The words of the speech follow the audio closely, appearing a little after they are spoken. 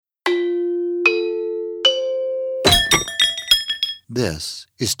This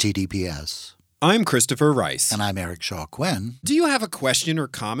is TDPS. I'm Christopher Rice. And I'm Eric Shaw Quinn. Do you have a question or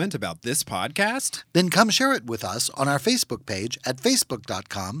comment about this podcast? Then come share it with us on our Facebook page at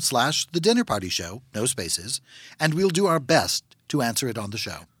facebook.com/The Dinner Party Show, no spaces, and we'll do our best to answer it on the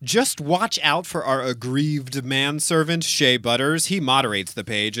show. Just watch out for our aggrieved manservant, Shea Butters. He moderates the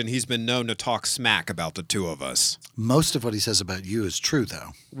page, and he's been known to talk smack about the two of us. Most of what he says about you is true, though.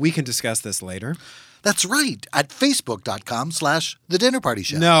 We can discuss this later. That's right, at facebook.com/The Dinner Party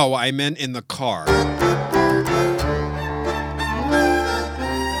Show. No, I meant in the car.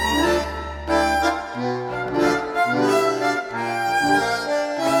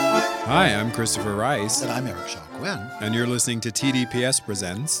 Hi, I'm Christopher Rice. And I'm Eric Shaw Quinn. And you're listening to TDPS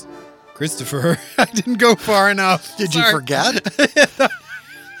Presents. Christopher, I didn't go far enough. Did you forget?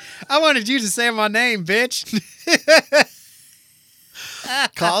 I wanted you to say my name, bitch.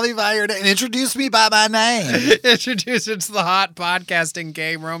 Call me by your name. Introduce me by my name. Introduce it to the hot podcasting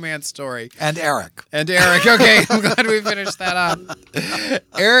game romance story. And Eric. Okay, I'm glad we finished that up.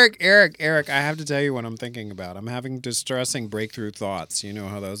 Eric, I have to tell you what I'm thinking about. I'm having distressing breakthrough thoughts. You know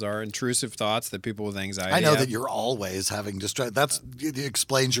how those are, intrusive thoughts that people with anxiety I know have. that you're always having distress. It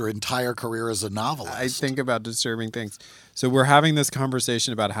explains your entire career as a novelist. I think about disturbing things. So we're having this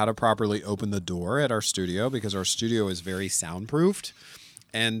conversation about how to properly open the door at our studio because our studio is very soundproofed.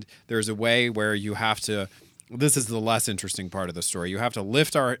 And there's a way where you have to, this is the less interesting part of the story. You have to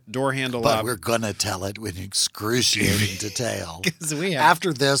lift our door handle up. But we're going to tell it in excruciating detail. We have.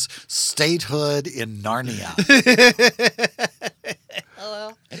 After this, statehood in Narnia.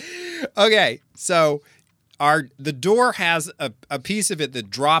 Hello. Okay, so the door has a piece of it that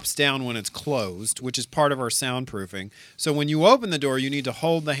drops down when it's closed, which is part of our soundproofing. So when you open the door, you need to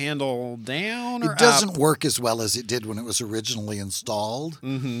hold the handle down or It doesn't work as well as it did when it was originally installed.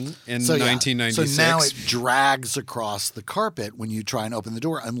 In So, 1996. So now it drags across the carpet when you try and open the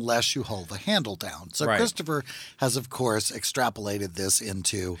door unless you hold the handle down. So Right. Christopher has, of course, extrapolated this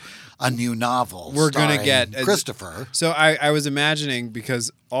into a new novel. We're going to starring get Christopher. So I was imagining,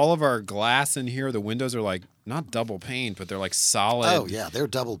 because all of our glass in here, the windows are like not double paned, but they're like solid. Oh, yeah, they're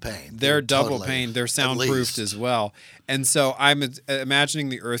double paned. They're double totally, paned. They're at soundproofed least. as well. And so I'm imagining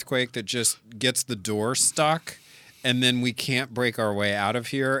the earthquake that just gets the door stuck, and then we can't break our way out of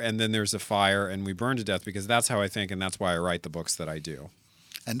here, and then there's a fire, and we burn to death, because that's how I think, and that's why I write the books that I do.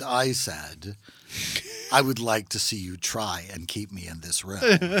 And I said, I would like to see you try and keep me in this room.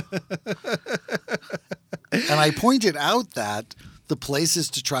 And I pointed out that the places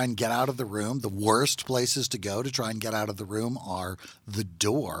to try and get out of the room, the worst places to go to try and get out of the room, are the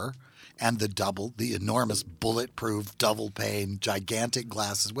door and the enormous bulletproof, double-pane, gigantic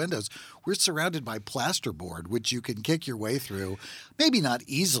glass windows. We're surrounded by plasterboard, which you can kick your way through, maybe not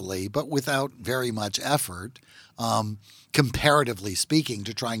easily, but without very much effort, comparatively speaking,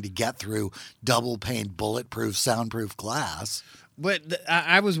 to trying to get through double-pane, bulletproof, soundproof glass. But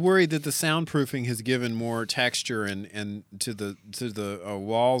I was worried that the soundproofing has given more texture and to the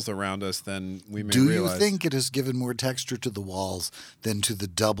walls around us than we may realize. Do you think it has given more texture to the walls than to the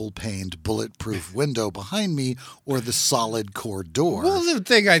double-paned, bulletproof window behind me or the solid core door? Well, the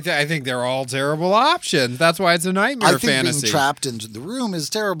thing I think they're all terrible options. That's why it's a nightmare fantasy. I think being trapped into the room is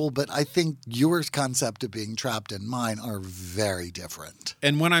terrible, but I think your concept of being trapped and mine are very different.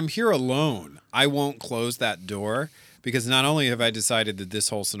 And when I'm here alone, I won't close that door. Because not only have I decided that this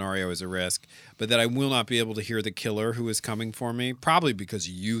whole scenario is a risk, but that I will not be able to hear the killer who is coming for me, probably because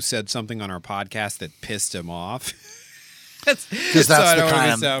you said something on our podcast that pissed him off. Because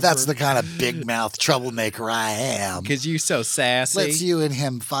that's the kind of big mouth troublemaker I am. Because you're so sassy. Let's you and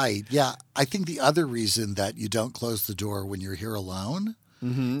him fight. Yeah, I think the other reason that you don't close the door when you're here alone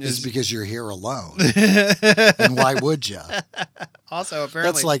is because you're here alone. And why would you? Also,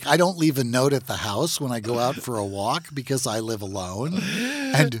 apparently, that's like I don't leave a note at the house when I go out for a walk because I live alone.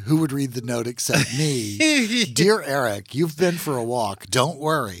 And who would read the note except me? Dear Eric, you've been for a walk. Don't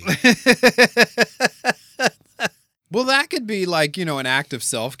worry. Well, that could be like, an act of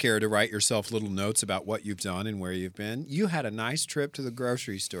self-care to write yourself little notes about what you've done and where you've been. You had a nice trip to the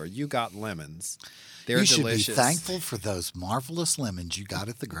grocery store. You got lemons. They're delicious. You should be thankful for those marvelous lemons you got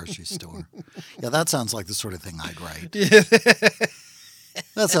at the grocery store. Yeah, that sounds like the sort of thing I'd write.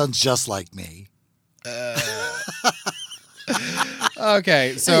 That sounds just like me.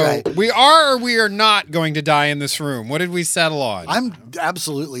 Okay, so anyway, we are or we are not going to die in this room. What did we settle on? I'm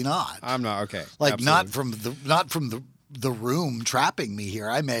absolutely not. I'm not. Okay, like absolutely. not from the room trapping me here.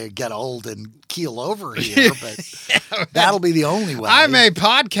 I may get old and keel over here, but that'll be the only way. I may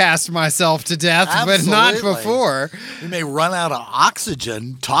podcast myself to death, but not Absolutely. before. We may run out of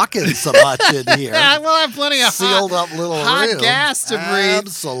oxygen talking so much in here. Yeah, we'll have plenty of Sealed up little hot room. gas to breathe.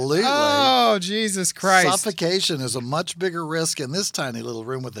 Absolutely. Oh, Jesus Christ. Suffocation is a much bigger risk in this tiny little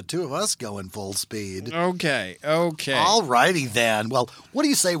room with the two of us going full speed. Okay. All righty then. Well, what do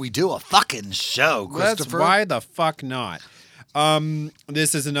you say we do a fucking show, Christopher? Why the fuck not?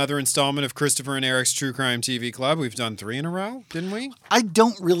 This is another installment of Christopher and Eric's True Crime TV Club. We've done 3 in a row, didn't we? I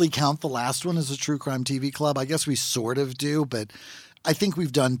don't really count the last one as a True Crime TV Club. I guess we sort of do, but I think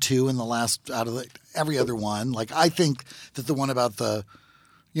we've done 2 in the last out of every other one. Like I think that the one about the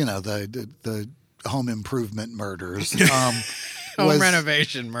home improvement murders. Home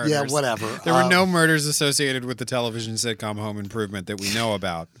renovation murders. Yeah, whatever. There were no murders associated with the television sitcom Home Improvement that we know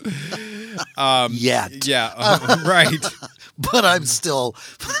about. Yet. Yeah, right. But I'm still.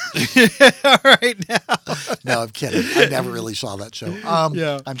 All right now. No, I'm kidding. I never really saw that show.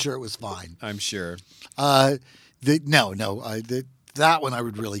 Yeah. I'm sure it was fine. I'm sure. That one I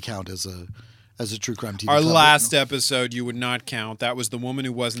would really count as a True Crime TV Our Club. last episode you would not count. That was The Woman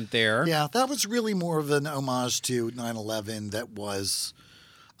Who Wasn't There. Yeah, that was really more of an homage to 9/11 that was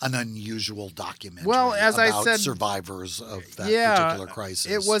an unusual documentary Well, as I about said- survivors of that Yeah, particular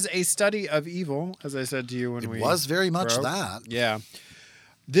crisis. it was a study of evil, as I said to you when It we was very much broke. that. Yeah.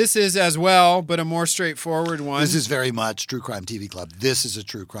 This is as well, but a more straightforward one. This is very much True Crime TV Club. This is a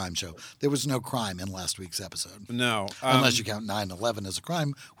true crime show. There was no crime in last week's episode. No. Unless you count 9/11 as a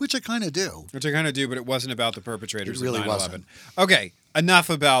crime, which I kind of do. Which I kind of do, but it wasn't about the perpetrators It really of 9/11. wasn't. Okay, enough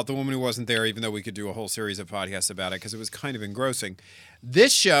about The Woman Who Wasn't There, even though we could do a whole series of podcasts about it because it was kind of engrossing.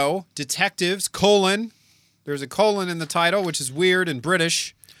 This show, Detectives, : there's a colon in the title, which is weird and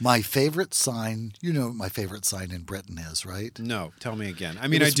British. My favorite sign, you know what my favorite sign in Britain is, right? No, tell me again. I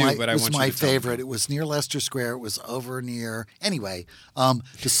mean, It I was do, my- but I it was want my you to tell me. favorite. It was near Leicester Square. It was over near. Anyway,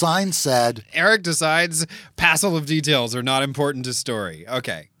 the sign said. Eric decides passel of details are not important to story.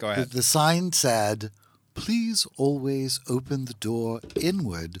 Okay, go ahead. The sign said, "Please always open the door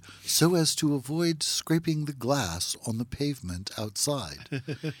inward so as to avoid scraping the glass on the pavement outside."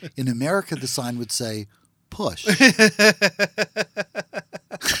 In America, the sign would say, "Push."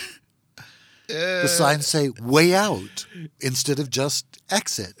 The signs say "way out" instead of just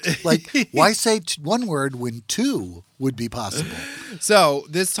 "exit." Like, why say one word when 2 would be possible? So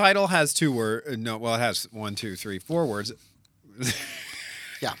this title has 2 words. No, well, it has 1, 2, 3, 4 words.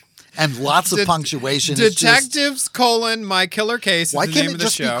 Yeah, and lots of punctuation. It's just- Detectives: My Killer Case is why the can't name it of the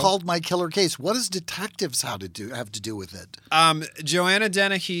just be show. called My Killer Case? What does detectives have to do with it? Joanna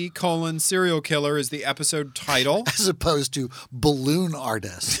Dennehy: Serial Killer is the episode title. As opposed to balloon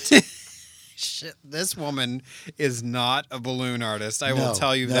artist. Shit, this woman is not a balloon artist. I will No,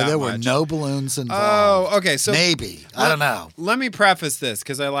 tell you no, that there much. were no balloons involved. Oh, okay. So maybe. I don't know. Let me preface this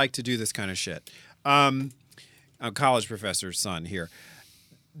because I like to do this kind of shit. A college professor's son here.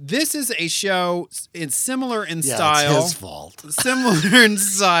 This is a show similar in Yeah, style. it's his fault. Similar in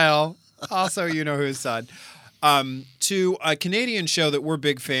style. Also, you know whose son. To a Canadian show that we're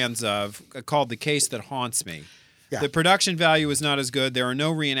big fans of called The Case That Haunts Me. Yeah. The production value is not as good. There are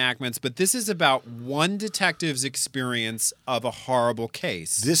no reenactments, but this is about one detective's experience of a horrible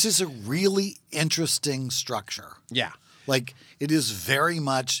case. This is a really interesting structure. Yeah. Like, it is very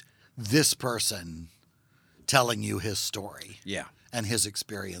much this person telling you his story. Yeah. And his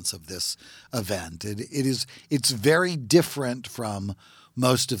experience of this event. It's very different from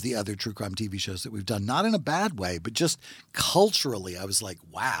most of the other true crime TV shows that we've done. Not in a bad way, but just culturally, I was like,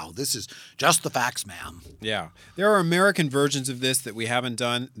 wow, this is just the facts, ma'am. Yeah. There are American versions of this that we haven't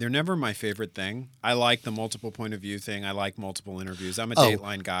done. They're never my favorite thing. I like the multiple point of view thing. I like multiple interviews. I'm a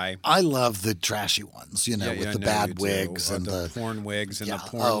Dateline guy. I love the trashy ones, with the I know you bad do. wigs and the porn wigs and the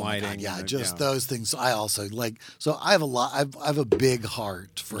porn my lighting. God, and just those things. I also like. So I have a lot. I have a big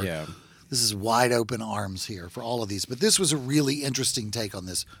heart for. Yeah. This is wide open arms here for all of these. But this was a really interesting take on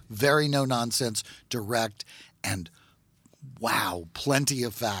this. Very no nonsense, direct, and wow, plenty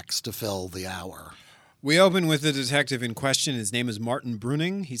of facts to fill the hour. We open with the detective in question. His name is Martin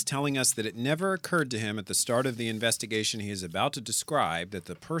Bruning. He's telling us that it never occurred to him at the start of the investigation he is about to describe that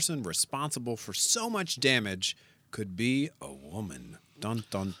the person responsible for so much damage could be a woman. Dun,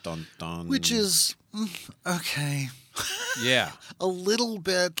 dun, dun, dun. Which is, okay. Yeah. A little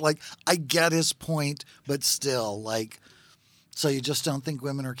bit, like, I get his point, but still, like, so you just don't think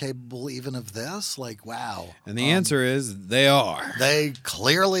women are capable even of this? Like, wow. And the answer is they are. They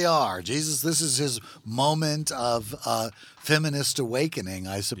clearly are. Jesus, this is his moment of feminist awakening,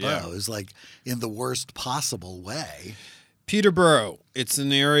 I suppose, like in the worst possible way. Peterborough. It's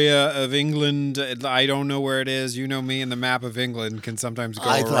an area of England. I don't know where it is. You know me, and the map of England can sometimes go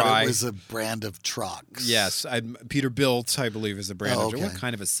awry. I thought it was a brand of trucks. Yes, Peterbilt, I believe, is a brand of. Okay. What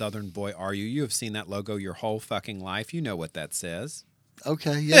kind of a Southern boy are you? You have seen that logo your whole fucking life. You know what that says.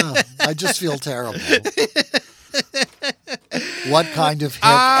 Okay, yeah. I just feel terrible. What kind of hick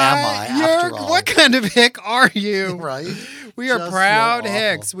am I, after all? What kind of hick are you? Right? We are Just proud feel awful.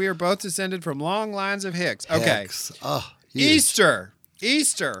 Hicks. We are both descended from long lines of Hicks. Okay. Hicks. Oh, huge.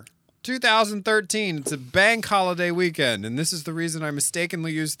 Easter 2013. It's a bank holiday weekend, and this is the reason I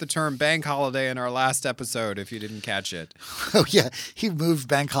mistakenly used the term bank holiday in our last episode, if you didn't catch it. Oh, yeah. He moved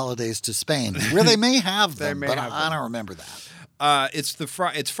bank holidays to Spain, where they may have them, may but have I them. don't remember that.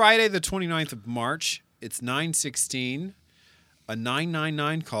 It's Friday the 29th of March. It's 9:16. A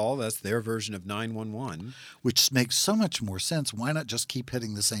 999 call, that's their version of 911. Which makes so much more sense. Why not just keep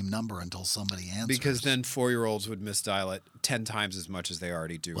hitting the same number until somebody answers? Because then 4-year-olds would misdial it 10 times as much as they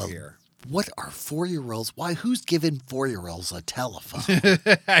already do here. What are 4-year-olds? Why? Who's giving 4-year-olds a telephone?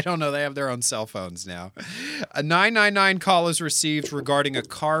 I don't know. They have their own cell phones now. A 999 call is received regarding a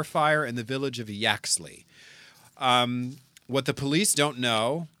car fire in the village of Yaxley. What the police don't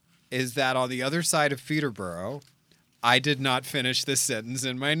know is that on the other side of Peterborough, I did not finish this sentence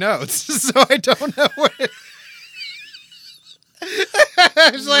in my notes, so I don't know what it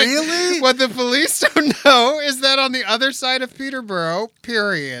It's like, Really? What the police don't know is that on the other side of Peterborough,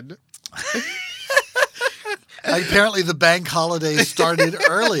 period. Apparently the bank holiday started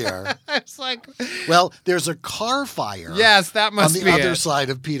earlier. It's like, Well, there's a car fire yes, that must on be the other it. side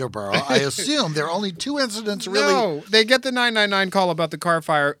of Peterborough. I assume there are only 2 incidents really. No, they get the 999 call about the car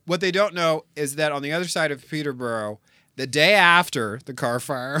fire. What they don't know is that on the other side of Peterborough, the day after the car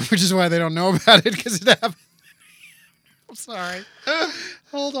fire, which is why they don't know about it, because it happened. I'm sorry.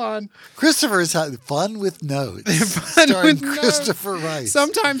 Hold on. Christopher's had fun with notes. Fun starring with notes. Christopher Rice.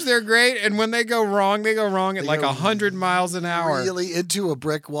 Sometimes they're great, and when they go wrong at like go 100 miles an hour. Really into a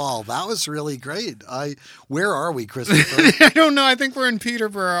brick wall. That was really great. Where are we, Christopher? I don't know. I think we're in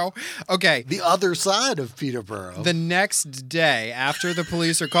Peterborough. Okay. The other side of Peterborough. The next day after the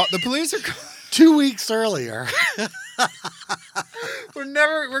police are called, 2 weeks earlier.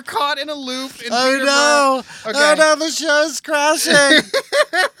 we're caught in a loop in Oh Peterborough. no! Okay. Oh no! The show's crashing.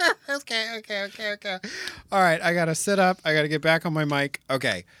 Okay. All right, I gotta sit up. I gotta get back on my mic.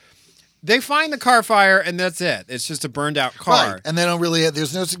 Okay. They find the car fire, and that's it. It's just a burned out car. Right. And they don't really.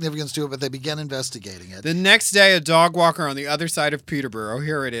 There's no significance to it, but they begin investigating it. The next day, a dog walker on the other side of Peterborough,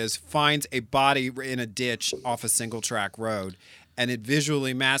 here it is, finds a body in a ditch off a single track road. And it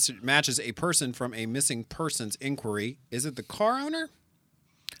visually matches a person from a missing persons inquiry. Is it the car owner?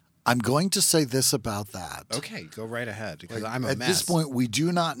 I'm going to say this about that. Okay, go right ahead, because I'm a At mess. this point, we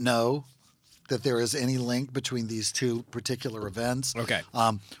do not know that there is any link between these two particular events. Okay.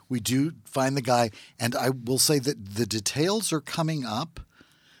 We do find the guy, and I will say that the details are coming up.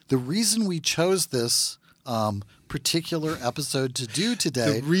 The reason we chose this particular episode to do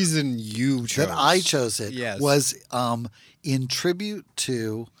today, The reason you chose. that I chose it, Yes. was in tribute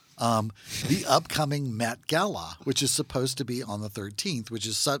to the upcoming Met Gala, which is supposed to be on the 13th, which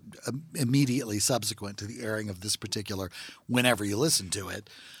is immediately subsequent to the airing of this particular, whenever you listen to it.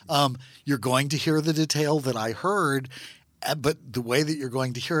 You're going to hear the detail that I heard, but the way that you're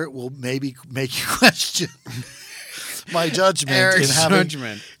going to hear it will maybe make you question my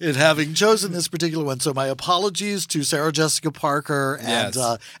judgment in having chosen this particular one. So my apologies to Sarah Jessica Parker and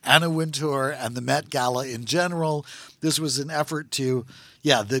Yes. Anna Wintour and the Met Gala in general. This was an effort to,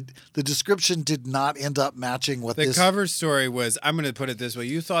 the description did not end up matching what The this. cover story was, I'm going to put it this way,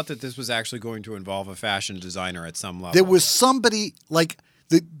 you thought that this was actually going to involve a fashion designer at some level. There was somebody, like,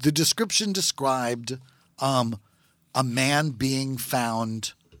 the description described a man being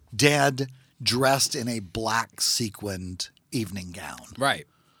found dead, dressed in a black sequined evening gown. Right.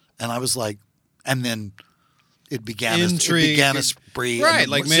 And I was like, and then it began Intrigue. a spree. Right,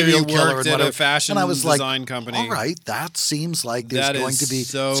 and like a maybe serial he killer worked and at a whatever. fashion And I was design like, company. All right, that seems like there's That going is to be,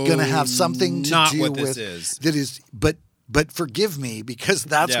 so it's going to have something to not do what with this is. that is, but forgive me, because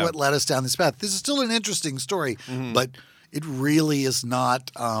that's Yeah. what led us down this path. This is still an interesting story, Mm-hmm. but it really is not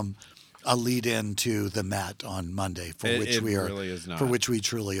a lead in to the Met on Monday, for which It we are really is not. for which we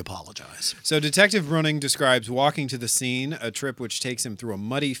truly apologize. So Detective Brunning describes walking to the scene, a trip which takes him through a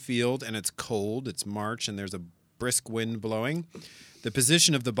muddy field, and it's cold, it's March, and there's a brisk wind blowing. The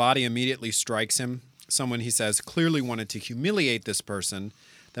position of the body immediately strikes him. Someone, he says, clearly wanted to humiliate this person.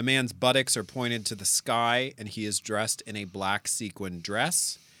 The man's buttocks are pointed to the sky, and he is dressed in a black sequin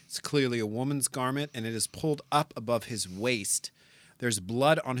dress. It's clearly a woman's garment, and it is pulled up above his waist. There's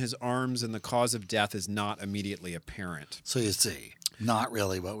blood on his arms, and the cause of death is not immediately apparent. So you see, not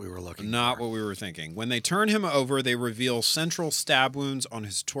really what we were looking for. Not what we were thinking. When they turn him over, they reveal central stab wounds on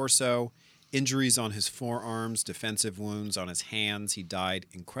his torso, injuries on his forearms, defensive wounds on his hands. He died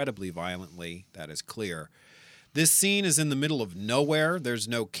incredibly violently. That is clear. This scene is in the middle of nowhere. There's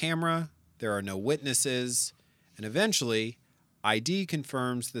no camera. There are no witnesses. And eventually, ID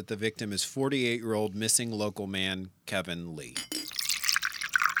confirms that the victim is 48-year-old missing local man Kevin Lee.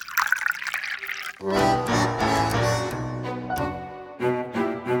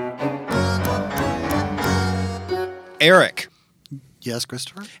 Eric. Yes,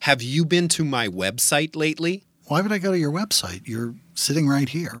 Christopher? Have you been to my website lately? Why would I go to your website? You're sitting right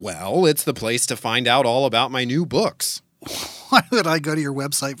here. Well, it's the place to find out all about my new books. Why would I go to your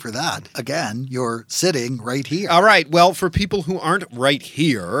website for that? Again, you're sitting right here. All right. Well, for people who aren't right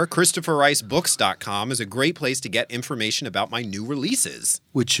here, ChristopherRiceBooks.com is a great place to get information about my new releases.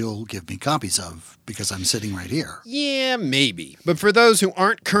 Which you'll give me copies of because I'm sitting right here. Yeah, maybe. But for those who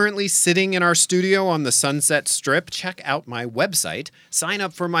aren't currently sitting in our studio on the Sunset Strip, check out my website, sign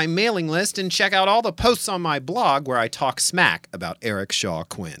up for my mailing list, and check out all the posts on my blog where I talk smack about Eric Shaw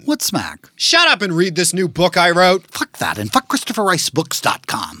Quinn. What smack? Shut up and read this new book I wrote. Fuck that and fuck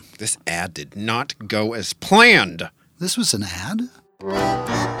ChristopherRiceBooks.com. This ad did not go as planned. This was an ad?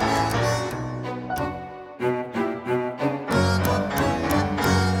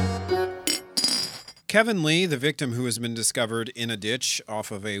 Kevin Lee, the victim who has been discovered in a ditch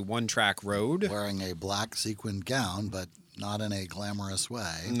off of a one-track road. Wearing a black sequined gown, but not in a glamorous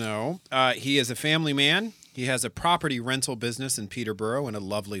way. No. He is a family man. He has a property rental business in Peterborough and a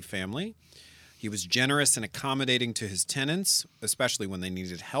lovely family. He was generous and accommodating to his tenants, especially when they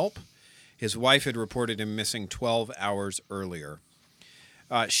needed help. His wife had reported him missing 12 hours earlier.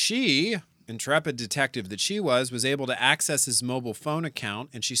 She, intrepid detective that she was able to access his mobile phone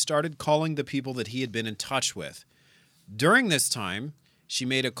account, and she started calling the people that he had been in touch with. During this time, she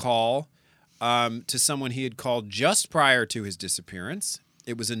made a call to someone he had called just prior to his disappearance.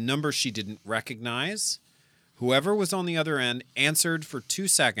 It was a number she didn't recognize. Whoever was on the other end answered for 2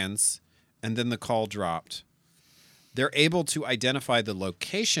 seconds, and then the call dropped. They're able to identify the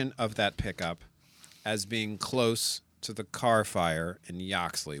location of that pickup as being close to the car fire in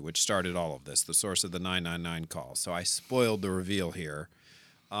Yoxley, which started all of this, the source of the 999 call. So I spoiled the reveal here,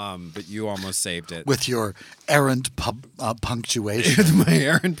 but you almost saved it. With your errant punctuation. With my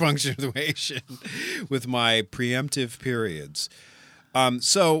errant punctuation, with my preemptive periods.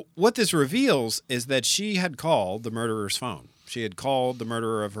 So what this reveals is that she had called the murderer's phone. She had called the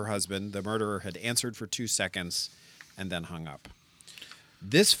murderer of her husband. The murderer had answered for 2 seconds and then hung up.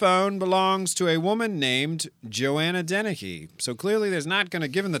 This phone belongs to a woman named Joanna Dennehy. So clearly there's not going to,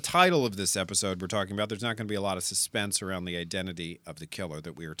 given the title of this episode we're talking about, there's not going to be a lot of suspense around the identity of the killer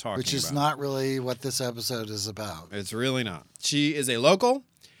that we are talking about. Which is not really what this episode is about. It's really not. She is a local.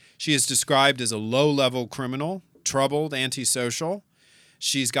 She is described as a low-level criminal, troubled, antisocial.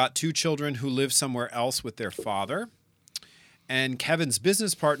 She's got 2 children who live somewhere else with their father. And Kevin's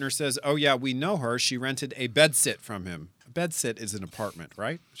business partner says, oh, yeah, we know her. She rented a bedsit from him. A bedsit is an apartment,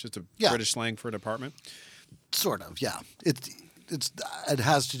 right? It's just a British slang for an apartment. Sort of, yeah. It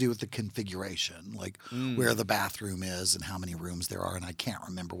has to do with the configuration, like where the bathroom is and how many rooms there are. And I can't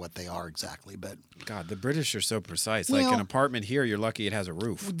remember what they are exactly, but God, the British are so precise. Well, like an apartment here, you're lucky it has a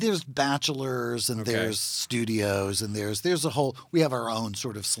roof. There's bachelors and there's studios and there's a whole. We have our own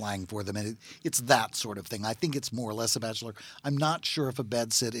sort of slang for them, and it's that sort of thing. I think it's more or less a bachelor. I'm not sure if a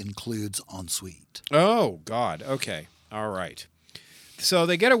bedsit includes ensuite. Oh God. Okay. All right. So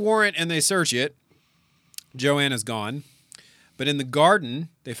they get a warrant and they search it. Joanna's gone. But in the garden,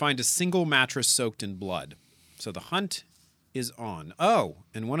 they find a single mattress soaked in blood. So the hunt is on. Oh,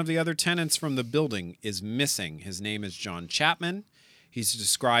 and one of the other tenants from the building is missing. His name is John Chapman. He's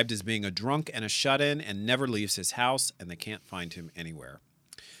described as being a drunk and a shut-in and never leaves his house, and they can't find him anywhere.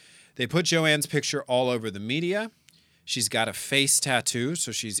 They put Joanne's picture all over the media. She's got a face tattoo,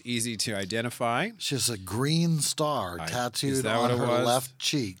 so she's easy to identify. She has a green star tattooed on her left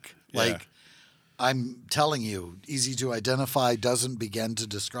cheek. Yeah. Like, I'm telling you, easy to identify doesn't begin to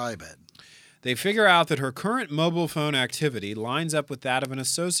describe it. They figure out that her current mobile phone activity lines up with that of an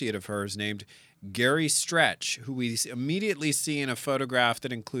associate of hers named Gary Stretch, who we immediately see in a photograph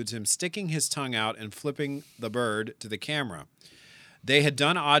that includes him sticking his tongue out and flipping the bird to the camera. They had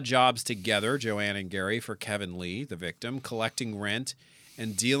done odd jobs together, Joanne and Gary, for Kevin Lee, the victim, collecting rent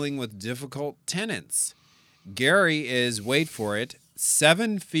and dealing with difficult tenants. Gary is, wait for it,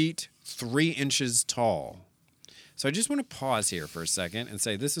 7 feet 3 inches tall. So I just want to pause here for a second and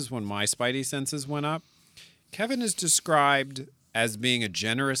say this is when my spidey senses went up. Kevin is described as being a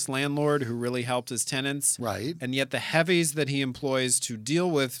generous landlord who really helped his tenants. Right. And yet the heavies that he employs to deal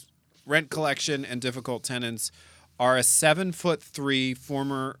with rent collection and difficult tenants are a 7'3"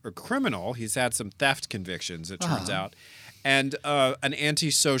 former criminal. He's had some theft convictions, it turns out, and an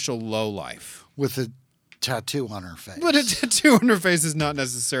antisocial lowlife. With a tattoo on her face. But a tattoo on her face is not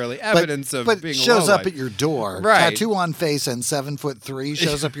necessarily evidence of but being a shows up lowlife. at your door. Right. Tattoo on face and 7'3"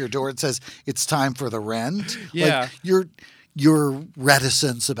 shows up your door. It says it's time for the rent. Yeah. Like your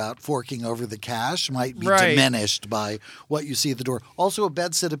reticence about forking over the cash might be Right. diminished by what you see at the door. Also, a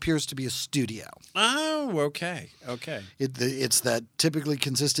bedsit appears to be a studio. Oh, okay. It's that typically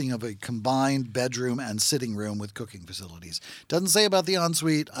consisting of a combined bedroom and sitting room with cooking facilities. Doesn't say about the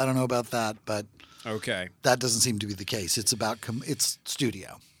ensuite. I don't know about that, but Okay. that doesn't seem to be the case. It's about it's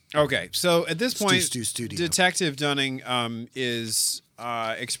studio. Okay. So at this point, Studio. Detective Dunning is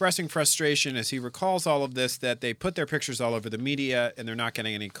expressing frustration as he recalls all of this, that they put their pictures all over the media and they're not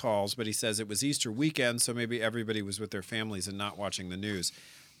getting any calls. But he says it was Easter weekend, so maybe everybody was with their families and not watching the news.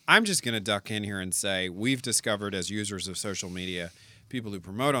 I'm just going to duck in here and say we've discovered as users of social media, people who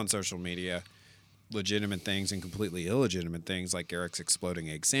promote on social media, legitimate things and completely illegitimate things like Eric's exploding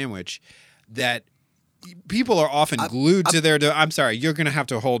egg sandwich, that people are often glued to their... I'm sorry, you're going to have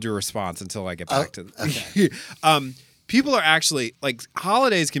to hold your response until I get back to... Okay. People are actually... Like,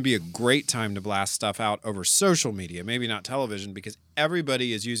 holidays can be a great time to blast stuff out over social media, maybe not television, because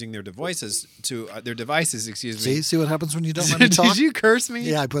everybody is using their devices excuse me. See what happens when you don't let me talk? Did you curse me?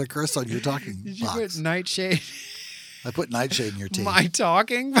 Yeah, I put a curse on your talking Did you box. put nightshade? I put nightshade in your tea. My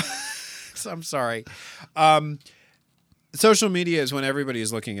talking? So I'm sorry. Social media is when everybody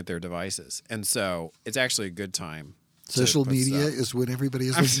is looking at their devices. And so it's actually a good time. Social put media stuff. is when everybody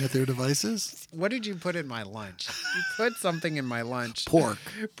is looking at their devices. What did you put in my lunch? You put something in my lunch. Pork.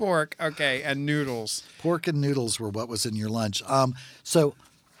 Pork, okay, and noodles. Pork and noodles were what was in your lunch. So,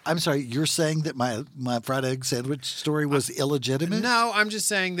 I'm sorry, you're saying that my fried egg sandwich story was illegitimate? No, I'm just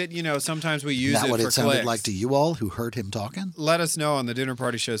saying that, sometimes we use Is that it what for it sounded clicks. like to you all who heard him talking? Let us know on the Dinner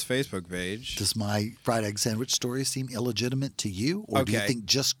Party Show's Facebook page. Does my fried egg sandwich story seem illegitimate to you? Or do you Okay. think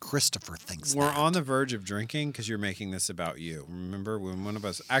just Christopher thinks We're that? on the verge of drinking because you're making this about you. Remember when one of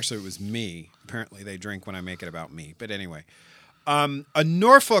us, actually it was me. Apparently they drink when I make it about me. But anyway, a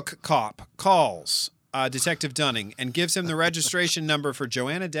Norfolk cop calls Detective Dunning and gives him the registration number for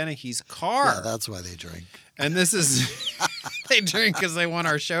Joanna Dennehy's car. Yeah, that's why they drink. And this is, they drink because they want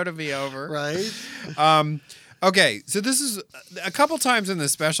our show to be over. Right? Okay, so this is a couple times in the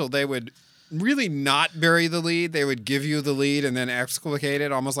special, they would really not bury the lead. They would give you the lead and then explicate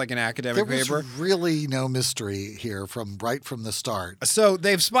it almost like an academic There was paper. really no mystery here right from the start. So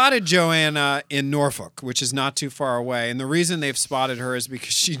they've spotted Joanna in Norfolk, which is not too far away. And the reason they've spotted her is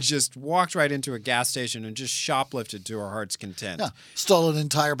because she just walked right into a gas station and just shoplifted to her heart's content. Yeah, stole an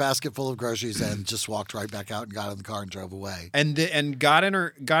entire basket full of groceries and just walked right back out and got in the car and drove away. And got in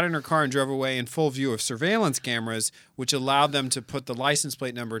her car and drove away in full view of surveillance cameras, which allowed them to put the license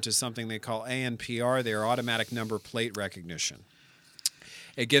plate number to something they call ANPR, their automatic number plate recognition.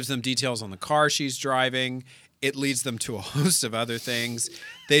 It gives them details on the car she's driving. It leads them to a host of other things.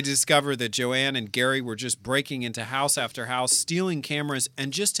 They discover that Joanne and Gary were just breaking into house after house, stealing cameras,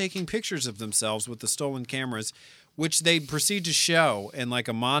 and just taking pictures of themselves with the stolen cameras, which they proceed to show in like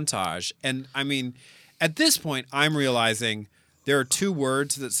a montage. And I mean, at this point, I'm realizing there are two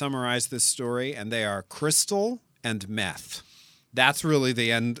words that summarize this story, and they are crystal and meth. That's really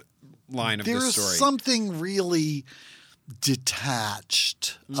the end line of There's this story. something really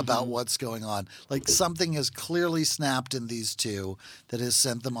detached about what's going on. Like something has clearly snapped in these two that has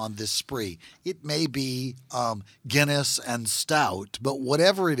sent them on this spree. It may be Guinness and stout, but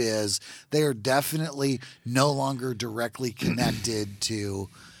whatever it is, they are definitely no longer directly connected to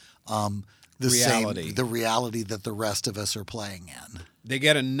the reality that the rest of us are playing in. They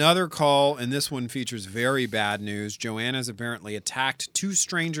get another call, and this one features very bad news. Joanna's apparently attacked two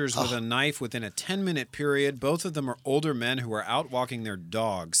strangers with a knife within a 10-minute period. Both of them are older men who are out walking their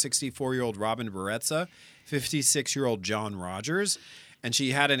dog, 64-year-old Robin Berezza, 56-year-old John Rogers. And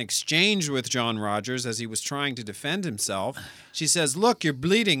she had an exchange with John Rogers as he was trying to defend himself. She says, "Look, you're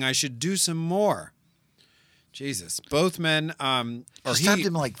bleeding. I should do some more." Jesus. Both men She stabbed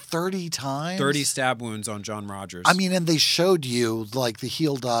him like 30 times? 30 stab wounds on John Rogers. I mean, and they showed you like the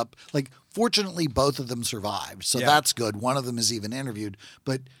healed up. Like, fortunately, both of them survived, so Yeah. that's good. One of them is even interviewed,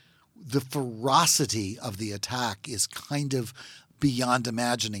 but the ferocity of the attack is kind of beyond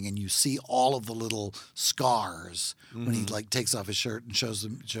imagining, and you see all of the little scars when he like takes off his shirt and shows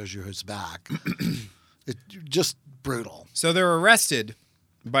you his back. It's just brutal. So they're arrested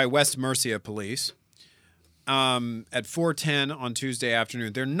by West Mercia police. at 4:10 on Tuesday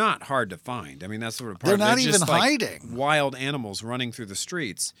afternoon. They're not hard to find. I mean, that's sort of part. They're not just even hiding. Wild animals running through the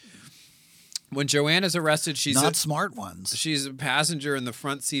streets. When Joanne is arrested, she's not smart ones. She's a passenger in the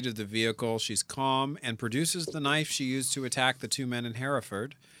front seat of the vehicle. She's calm and produces the knife she used to attack the two men in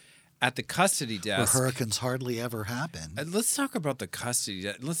Hereford. At the custody desk, where hurricanes hardly ever happen. Let's talk about the custody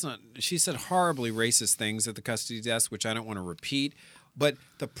desk. She said horribly racist things at the custody desk, which I don't want to repeat. But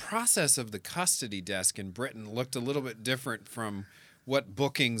the process of the custody desk in Britain looked a little bit different from what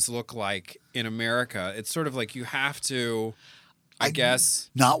bookings look like in America. It's sort of like you have to, I guess.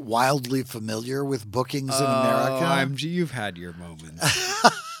 Not wildly familiar with bookings in America. You've had your moments.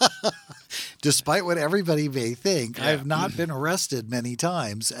 Despite what everybody may think, I have not been arrested many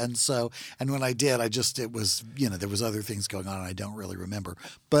times. And when I did, it was, there was other things going on and I don't really remember.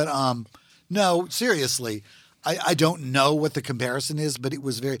 But no, seriously, I don't know what the comparison is, but it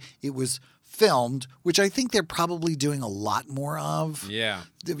was filmed, which I think they're probably doing a lot more of. Yeah.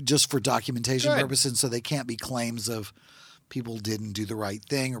 Just for documentation purposes. So they can't be claims of people didn't do the right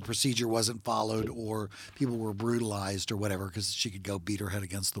thing or procedure wasn't followed or people were brutalized or whatever, because she could go beat her head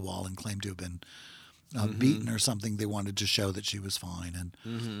against the wall and claim to have been beaten or something. They wanted to show that she was fine.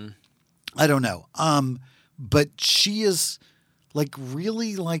 And I don't know. But she is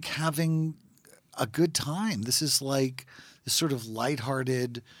really having a good time. This is like this sort of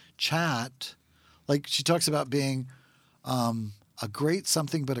lighthearted chat. Like she talks about being a great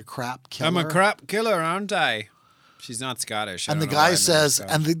something but a crap killer. I'm a crap killer, aren't I? She's not Scottish. And the guy says,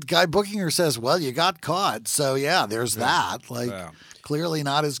 and the guy booking her says, well, you got caught. So, yeah, there's that. Clearly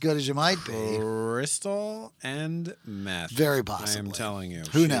not as good as you might be. Crystal and meth. Very possibly. I am telling you.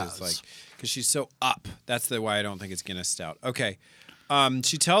 Who knows? Because she's so up. That's why I don't think it's Guinness Stout. Okay.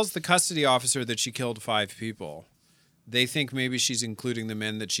 She tells the custody officer that she killed 5 people. They think maybe she's including the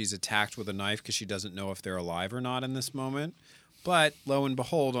men that she's attacked with a knife because she doesn't know if they're alive or not in this moment. But lo and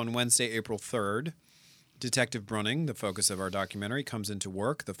behold, on Wednesday, April 3rd, Detective Brunning, the focus of our documentary, comes into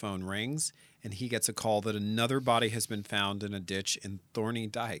work. The phone rings, and he gets a call that another body has been found in a ditch in Thorny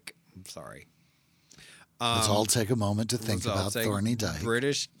Dyke. I'm sorry. Let's all take a moment to think about Thorny Dyke.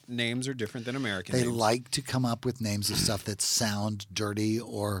 British names are different than American names. They like to come up with names of stuff that sound dirty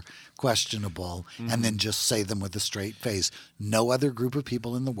or questionable and then just say them with a straight face. No other group of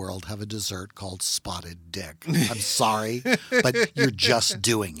people in the world have a dessert called spotted dick. I'm sorry, but you're just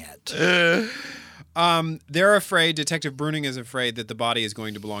doing it. They're afraid, Detective Bruning is afraid that the body is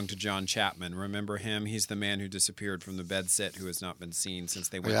going to belong to John Chapman. Remember him? He's the man who disappeared from the bedsit who has not been seen since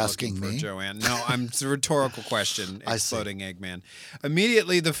they went looking for Joanne. No, it's a rhetorical question, Exploding Eggman.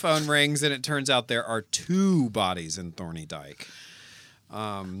 Immediately the phone rings and it turns out there are 2 bodies in Thorny Dyke.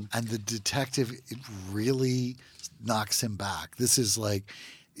 And the detective, it really knocks him back. This is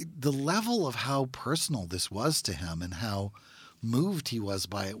the level of how personal this was to him and how moved he was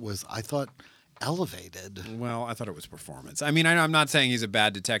by it was, I thought, elevated. Well, I thought it was performance. I mean, I'm not saying he's a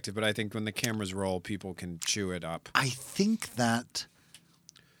bad detective, but I think when the cameras roll, people can chew it up. I think that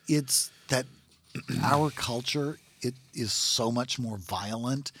it's that our culture, it is so much more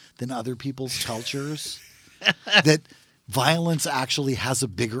violent than other people's cultures that violence actually has a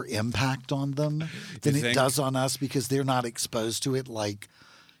bigger impact on them than it does on us because they're not exposed to it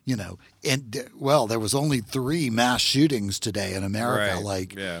there was only 3 mass shootings today in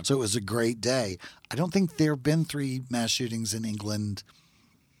America. So it was a great day. I don't think there have been 3 mass shootings in England,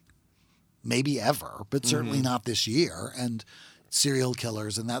 maybe ever, but certainly not this year. And serial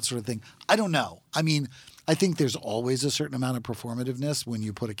killers and that sort of thing. I don't know. I mean, I think there's always a certain amount of performativeness when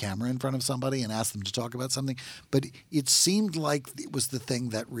you put a camera in front of somebody and ask them to talk about something. But it seemed like it was the thing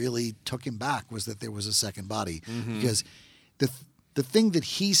that really took him back was that there was a second body. Because the thing that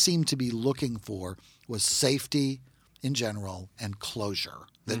he seemed to be looking for was safety in general and closure,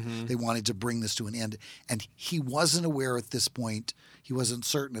 that they wanted to bring this to an end. And he wasn't aware at this point, he wasn't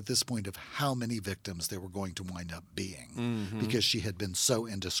certain at this point of how many victims there were going to wind up being because she had been so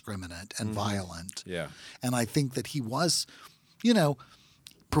indiscriminate and violent. Yeah. And I think that he was,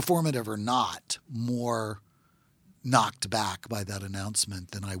 performative or not, more knocked back by that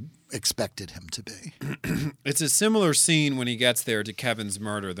announcement than I expected him to be. It's a similar scene when he gets there to Kevin's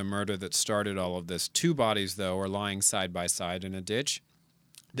murder, the murder that started all of this. 2 bodies, though, are lying side by side in a ditch.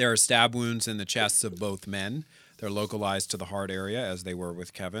 There are stab wounds in the chests of both men. They're localized to the heart area, as they were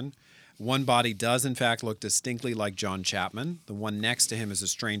with Kevin. One body does, in fact, look distinctly like John Chapman. The one next to him is a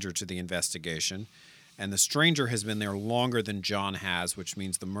stranger to the investigation. And the stranger has been there longer than John has, which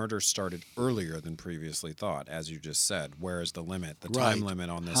means the murder started earlier than previously thought, as you just said. Where is the limit, the time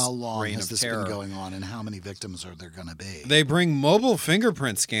limit on this How long reign has of this terror? been going on, and how many victims are there going to be? They bring mobile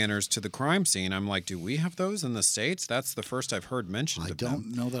fingerprint scanners to the crime scene. I'm like, do we have those in the States? That's the first I've heard mentioned I of them.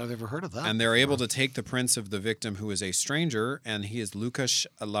 don't know that I've ever heard of that. And they're able to take the prints of the victim, who is a stranger, and he is Lukasz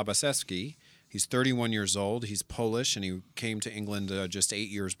Labaszewski. He's 31 years old. He's Polish, and he came to England just 8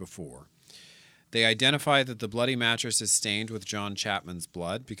 years before. They identify that the bloody mattress is stained with John Chapman's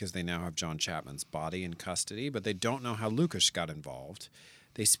blood because they now have John Chapman's body in custody, but they don't know how Lukasz got involved.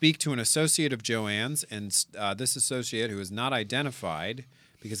 They speak to an associate of Joanne's, and this associate, who is not identified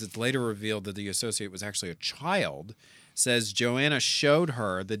because it's later revealed that the associate was actually a child, says Joanna showed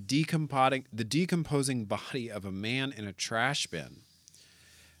her the decomposing body of a man in a trash bin.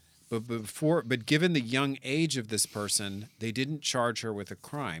 But given the young age of this person, they didn't charge her with a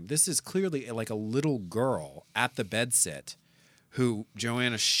crime. This is clearly like a little girl at the bedsit who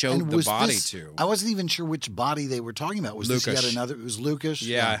Joanna showed the body to. I wasn't even sure which body they were talking about. Was this Lukasz. yet another? It was Lukasz?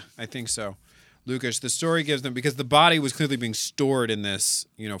 Yeah, I think so. Lukasz, the story gives them, because the body was clearly being stored in this,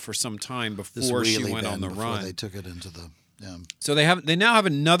 for some time before she went on the run. They took it into the... Yeah. So they now have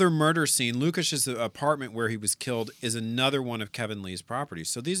another murder scene. Lucas's apartment where he was killed is another one of Kevin Lee's properties.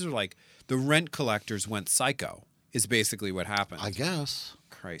 So these are like the rent collectors went psycho is basically what happened. I guess.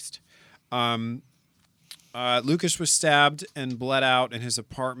 Christ. Lukasz was stabbed and bled out in his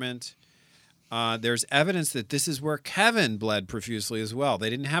apartment. There's evidence that this is where Kevin bled profusely as well. They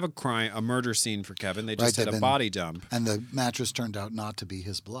didn't have a murder scene for Kevin. They just had a body dump. And the mattress turned out not to be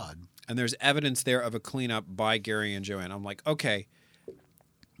his blood. And there's evidence there of a cleanup by Gary and Joanne. I'm like, okay,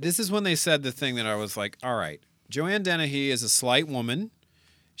 this is when they said the thing that I was like, all right, Joanne Dennehy is a slight woman.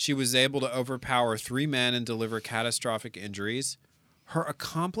 She was able to overpower 3 men and deliver catastrophic injuries. Her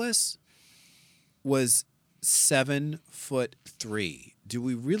accomplice was 7'3". Do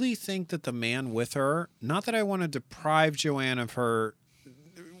we really think that the man with her, not that I want to deprive Joanne of her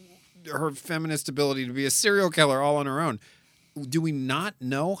feminist ability to be a serial killer all on her own, do we not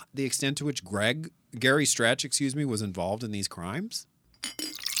know the extent to which Gary Stretch, was involved in these crimes?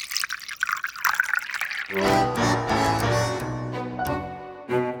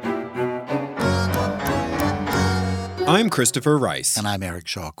 I'm Christopher Rice. And I'm Eric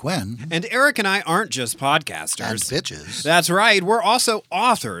Shaw Quinn. And Eric and I aren't just podcasters. And bitches. That's right. We're also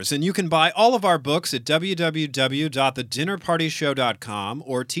authors, and you can buy all of our books at www.thedinnerpartyshow.com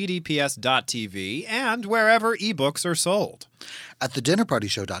or tdps.tv and wherever ebooks are sold. At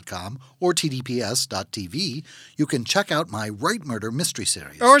thedinnerpartyshow.com or tdps.tv, you can check out my Right Murder mystery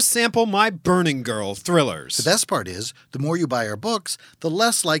series. Or sample my Burning Girl thrillers. The best part is, the more you buy our books, the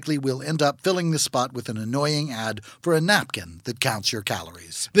less likely we'll end up filling the spot with an annoying ad for a napkin that counts your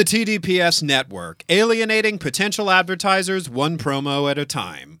calories. The TDPS Network, alienating potential advertisers one promo at a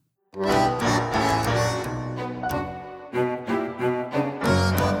time.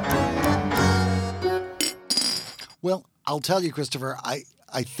 Well, I'll tell you, Christopher, I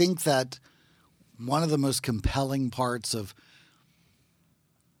think that one of the most compelling parts of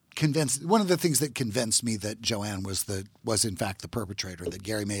one of the things that convinced me that Joanne was in fact the perpetrator, that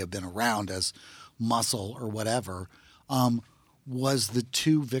Gary may have been around as muscle or whatever, was the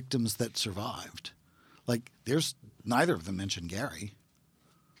 2 victims that survived. Like, there's neither of them mentioned Gary.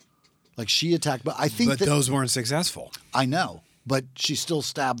 Like, she attacked, but I think that those weren't successful. I know. But she still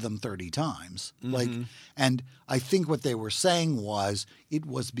stabbed them 30 times. Mm-hmm. And I think what they were saying was it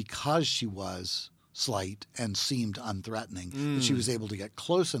was because she was slight and seemed unthreatening that she was able to get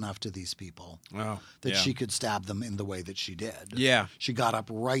close enough to these people that she could stab them in the way that she did. Yeah. She got up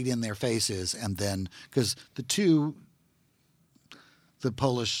right in their faces, and then, because the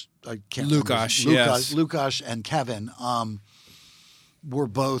Polish, I can't Lukasz, remember, yes. Lukasz and Kevin were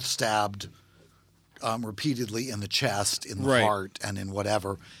both stabbed repeatedly in the chest, in the heart, and in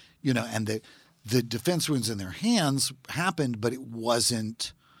whatever, and the defense wounds in their hands happened, but it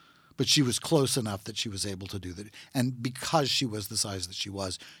wasn't, but she was close enough that she was able to do that. And because she was the size that she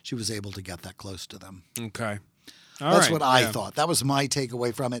was able to get that close to them. Okay. That's what I thought. That was my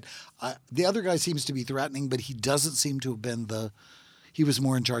takeaway from it. The other guy seems to be threatening, but he doesn't seem to have been he was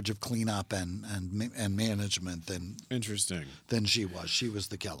more in charge of cleanup and management than she was. She was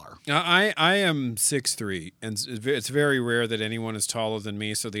the killer. I am 6'3", and it's very rare that anyone is taller than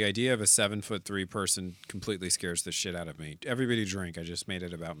me. So the idea of a 7'3" person completely scares the shit out of me. Everybody drink. I just made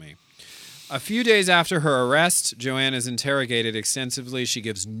it about me. A few days after her arrest, Joanne is interrogated extensively. She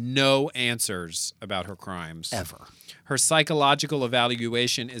gives no answers about her crimes. Ever. Her psychological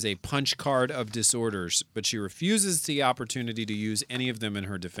evaluation is a punch card of disorders, but she refuses the opportunity to use any of them in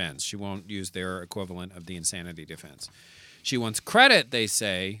her defense. She won't use their equivalent of the insanity defense. She wants credit, they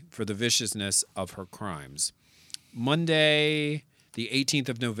say, for the viciousness of her crimes. Monday, the 18th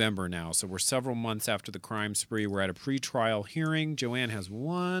of November now, so we're several months after the crime spree. We're at a pretrial hearing. Joanne has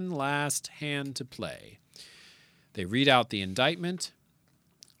one last hand to play. They read out the indictment.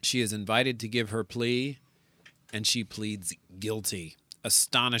 She is invited to give her plea, and she pleads guilty,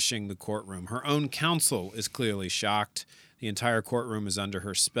 astonishing the courtroom. Her own counsel is clearly shocked. The entire courtroom is under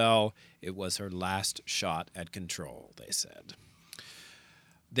her spell. It was her last shot at control, they said.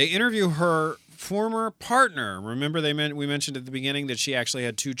 They interview her former partner. Remember we mentioned at the beginning that she actually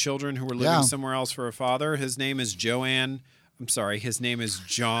had 2 children who were living somewhere else for her father. His name is his name is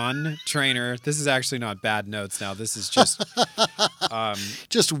John Trainer. This is actually not bad notes now. This is just...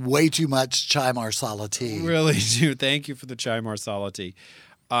 just way too much chai marsala tea. Really do. Thank you for the chai marsala tea.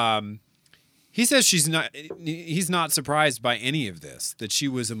 He says he's not surprised by any of this, that she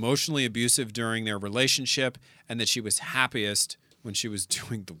was emotionally abusive during their relationship and that she was happiest when she was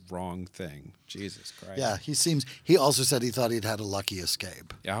doing the wrong thing. Jesus Christ. Yeah, he also said he thought he'd had a lucky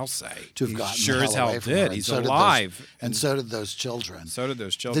escape. Yeah, I'll say. To have gotten sure the as hell hell away from did. her. He's alive. And so did those children.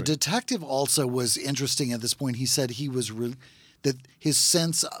 The detective also was interesting at this point. He said that his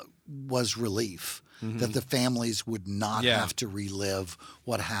sense was relief. Mm-hmm. That the families would not have to relive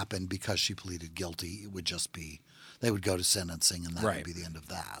what happened because she pleaded guilty. It would just be, they would go to sentencing and that would be the end of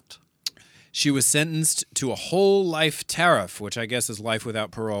that. She was sentenced to a whole life tariff, which I guess is life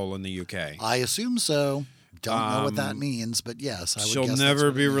without parole in the UK. I assume so. Don't know what that means, but yes, I would she'll guess never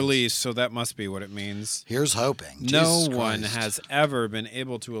be released, so that must be what it means. Here's hoping. No one has ever been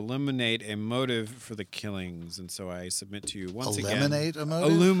able to eliminate a motive for the killings, and so I submit to you once again. Eliminate a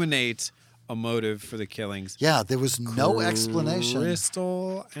motive? Illuminate a motive for the killings. Yeah, there was no explanation.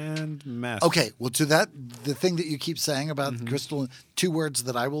 Crystal and meth. Okay, well, to that, the thing that you keep saying about Crystal, 2 words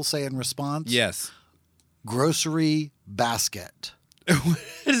that I will say in response. Yes. Grocery basket. What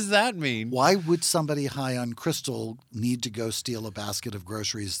does that mean? Why would somebody high on Crystal need to go steal a basket of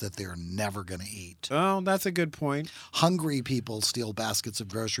groceries that they're never going to eat? Oh, that's a good point. Hungry people steal baskets of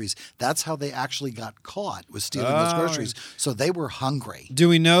groceries. That's how they actually got caught, was stealing those groceries. So they were hungry. Do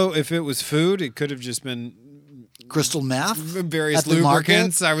we know if it was food? It could have just been crystal meth? Various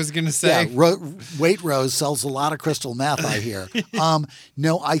lubricants, I was going to say. Yeah, Waitrose sells a lot of crystal meth, I hear.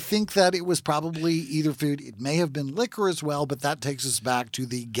 No, I think that it was probably either food. It may have been liquor as well, but that takes us back to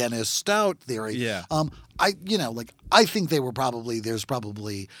the Guinness Stout theory. Yeah. I think there's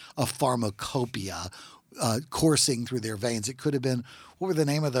probably a pharmacopoeia coursing through their veins. It could have been, what were the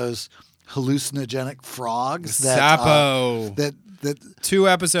name of those hallucinogenic frogs? Sapo. That 2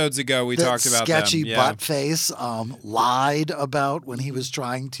 episodes ago we talked about sketchy them. butt face lied about when he was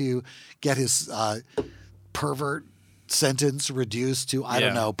trying to get his pervert sentence reduced to, I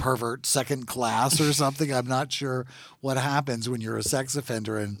don't know, pervert second class or something. I'm not sure what happens when you're a sex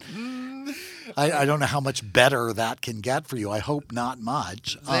offender, and I don't know how much better that can get for you. I hope not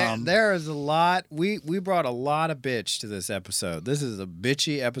much. There is a lot. We brought a lot of bitch to this episode. This is a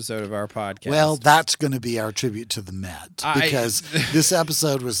bitchy episode of our podcast. Well, that's going to be our tribute to the Met, because this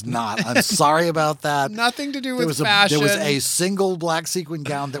episode was not. I'm sorry about that. Nothing to do with fashion. There was a single black sequin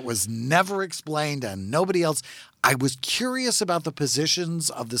gown that was never explained, and nobody else. I was curious about the positions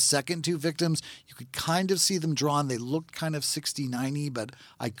of the second 2 victims. You could kind of see them drawn. They looked kind of 60-90, but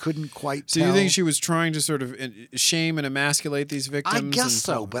I couldn't quite tell. So you think she was trying to sort of shame and emasculate these victims? I guess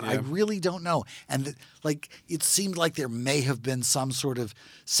so, but I really don't know. And it seemed like there may have been some sort of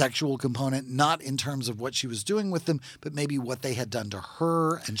sexual component, not in terms of what she was doing with them, but maybe what they had done to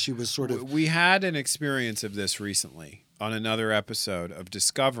her, and she was sort of... We had an experience of this recently on another episode of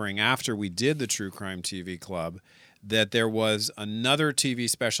discovering, after we did the True Crime TV Club, that there was another TV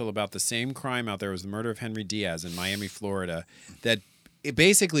special about the same crime out there. It was the murder of Henry Diaz in Miami, Florida, that it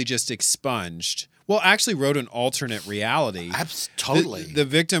basically just expunged. Well, actually wrote an alternate reality. Totally. The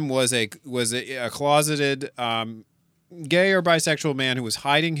victim was a closeted gay or bisexual man who was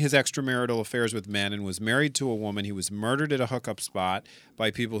hiding his extramarital affairs with men and was married to a woman. He was murdered at a hookup spot by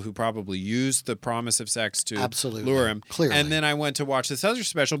people who probably used the promise of sex to lure him. Clearly. And then I went to watch this other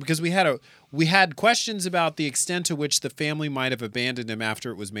special because we had questions about the extent to which the family might have abandoned him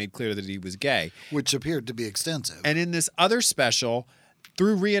after it was made clear that he was gay, which appeared to be extensive. And in this other special,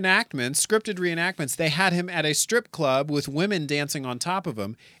 through scripted reenactments, they had him at a strip club with women dancing on top of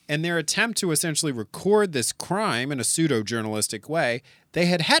him. And their attempt to essentially record this crime in a pseudo-journalistic way, they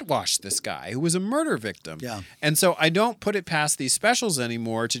had head washed this guy who was a murder victim. Yeah. And so I don't put it past these specials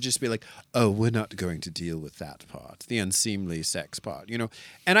anymore to just be like, oh, we're not going to deal with that part, the unseemly sex part, you know?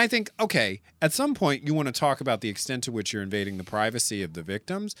 And I think, okay, at some point you want to talk about the extent to which you're invading the privacy of the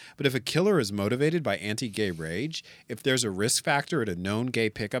victims. But if a killer is motivated by anti-gay rage, if there's a risk factor at a known gay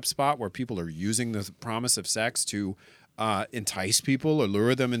pickup spot where people are using the promise of sex to entice people or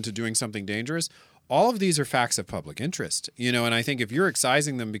lure them into doing something dangerous, all of these are facts of public interest, you know, and I think if you're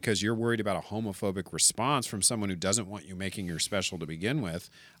excising them because you're worried about a homophobic response from someone who doesn't want you making your special to begin with,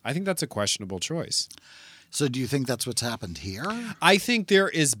 I think that's a questionable choice. So do you think that's what's happened here? I think there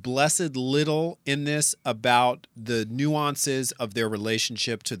is blessed little in this about the nuances of their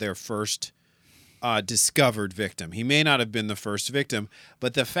relationship to their first discovered victim. He may not have been the first victim,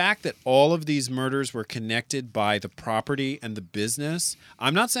 but the fact that all of these murders were connected by the property and the business,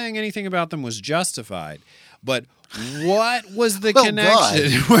 I'm not saying anything about them was justified, but what was the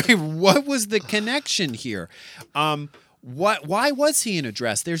connection? Wait, what was the connection here? Why was he in a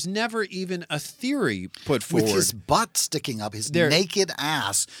dress? There's never even a theory put forward. With his butt sticking up, his naked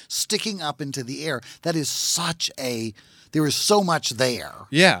ass sticking up into the air. That is there is so much there.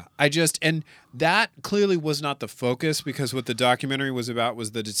 Yeah, and that clearly was not the focus, because what the documentary was about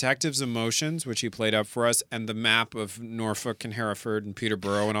was the detective's emotions, which he played up for us, and the map of Norfolk and Hereford and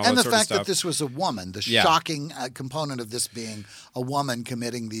Peterborough and all that sort of stuff. And the fact that this was a woman, the shocking component of this being a woman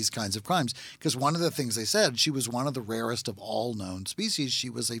committing these kinds of crimes. Because one of the things they said, she was one of the rarest of all known species. She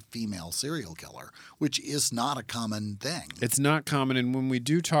was a female serial killer, which is not a common thing. It's not common, and when we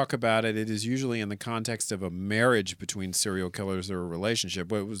do talk about it, it is usually in the context of a marriage between serial killers or a relationship.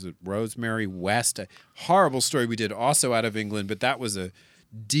 What was it? Rosemary West, a horrible story we did also out of England, but that was a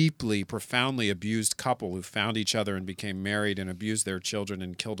deeply, profoundly abused couple who found each other and became married and abused their children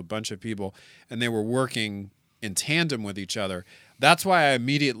and killed a bunch of people, and they were working in tandem with each other. That's why I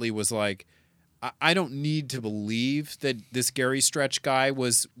immediately was like, I don't need to believe that this Gary Stretch guy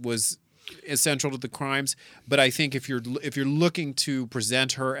was essential to the crimes, but I think if you're looking to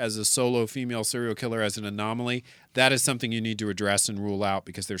present her as a solo female serial killer as an anomaly, that is something you need to address and rule out,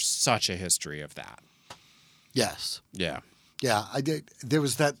 because there's such a history of that. Yes. Yeah. Yeah, I did. There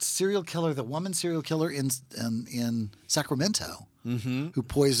was that serial killer, the woman serial killer in Sacramento, who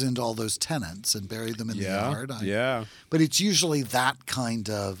poisoned all those tenants and buried them in the yard. But it's usually that kind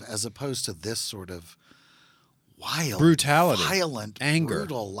of, as opposed to this sort of wild, brutality, violent, anger,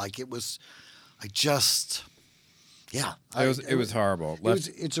 brutal. Like it was, it was horrible.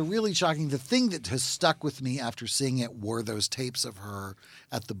 It's a really shocking. The thing that has stuck with me after seeing it were those tapes of her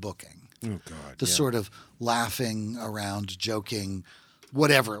at the booking. Oh God! The sort of laughing around, joking,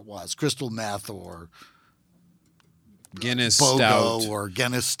 whatever it was, crystal meth or Guinness Bogo Stout or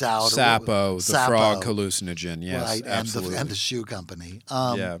Guinness Stout, Zappo, the Zappo. Frog hallucinogen. Yes, right, absolutely. and the shoe company.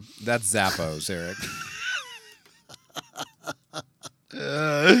 That's Zappos, Eric.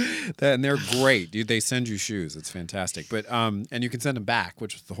 And they're great, dude. They send you shoes. It's fantastic. But and you can send them back,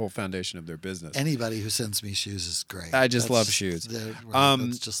 which is the whole foundation of their business. Anybody who sends me shoes is great. I just love shoes.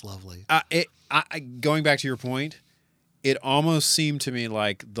 That's just lovely. Going back to your point, it almost seemed to me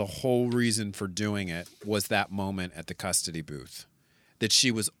like the whole reason for doing it was that moment at the custody booth, that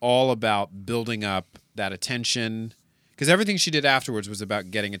she was all about building up that attention. Because everything she did afterwards was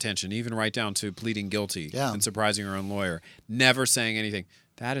about getting attention, even right down to pleading guilty and surprising her own lawyer, never saying anything.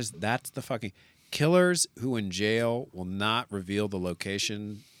 That's the fucking killers who in jail will not reveal the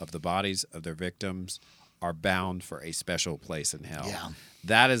location of the bodies of their victims are bound for a special place in hell. Yeah.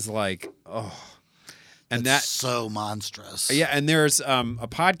 That is like, and that's so monstrous. Yeah, and there's a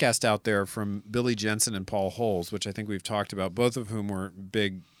podcast out there from Billy Jensen and Paul Holes, which I think we've talked about, both of whom were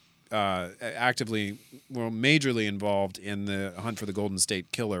majorly involved in the hunt for the Golden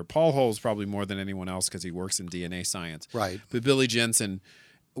State Killer. Paul Holes probably more than anyone else because he works in DNA science. Right. But Billy Jensen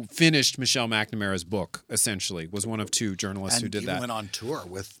finished Michelle McNamara's book, essentially, was one of two journalists who did that. And went on tour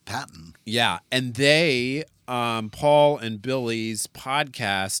with Patton. Yeah, and they, Paul and Billy's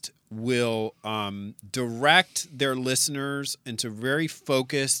podcast will direct their listeners into very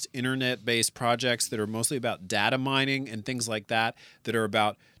focused internet-based projects that are mostly about data mining and things like that are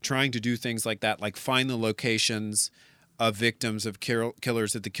about trying to do things like that, like find the locations of victims of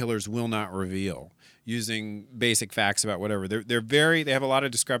killers that the killers will not reveal, using basic facts about whatever. They have a lot of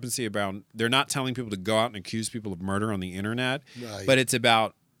discrepancy about, they're not telling people to go out and accuse people of murder on the internet, but it's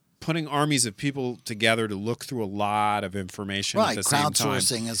about putting armies of people together to look through a lot of information at the same time.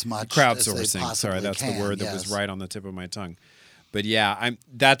 Crowdsourcing as much as they possibly Sorry, that's can, the word that was right on the tip of my tongue. But yeah,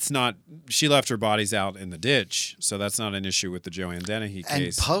 she left her bodies out in the ditch, so that's not an issue with the Joanne Dennehy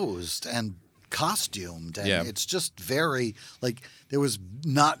case. And posed and costumed, and Yeah. it's just very like there was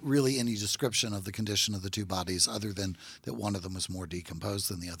not really any description of the condition of the two bodies other than that one of them was more decomposed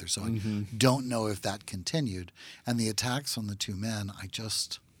than the other. So I don't know if that continued. And the attacks on the two men,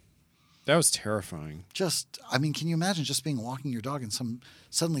 That was terrifying. I mean, can you imagine just being walking your dog and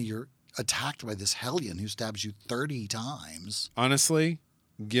suddenly you're attacked by this hellion who stabs you 30 times? Honestly,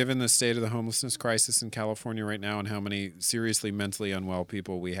 given the state of the homelessness crisis in California right now and how many seriously mentally unwell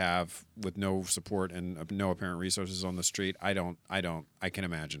people we have with no support and no apparent resources on the street, I can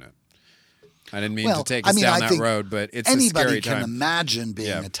imagine it. I didn't mean to take us down that road, but it's a scary anybody time. can imagine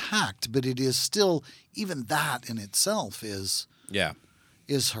being attacked, but it is still, even that in itself is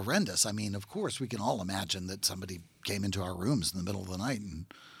horrendous. I mean, of course, we can all imagine that somebody came into our rooms in the middle of the night and,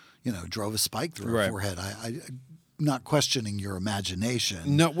 drove a spike through our forehead. I'm not questioning your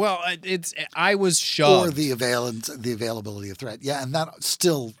imagination. No, well, I was shoved. Or the availability of threat. Yeah, and that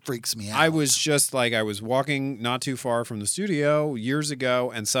still freaks me out. I was just like, I was walking not too far from the studio years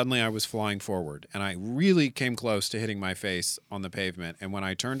ago, and suddenly I was flying forward. And I really came close to hitting my face on the pavement. And when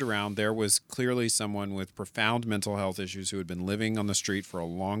I turned around, there was clearly someone with profound mental health issues who had been living on the street for a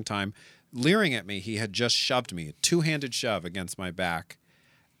long time, leering at me. He had just shoved me, a two-handed shove against my back.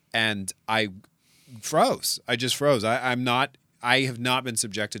 And I froze. I just froze. I have not been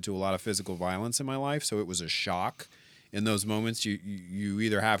subjected to a lot of physical violence in my life, so it was a shock. In those moments, you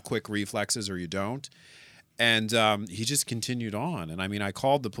either have quick reflexes or you don't. And he just continued on. And I mean, I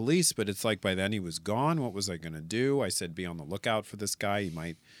called the police, but it's like by then he was gone. What was I going to do? I said, be on the lookout for this guy. He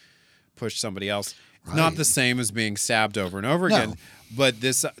might push somebody else. Right. Not the same as being stabbed over and over again, but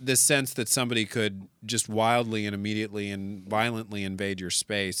this sense that somebody could just wildly and immediately and violently invade your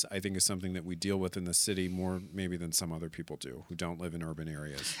space, I think is something that we deal with in the city more maybe than some other people do who don't live in urban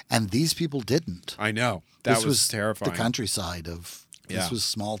areas. And these people didn't. I know. This was terrifying. The countryside of this was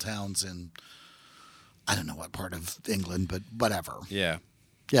small towns in I don't know what part of England, but whatever. Yeah.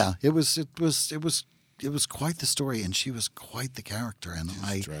 Yeah, it was quite the story, and she was quite the character, and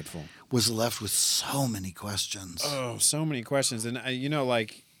I dreadful. Was left with so many questions. Oh, so many questions. And,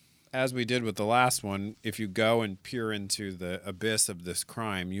 like, as we did with the last one, if you go and peer into the abyss of this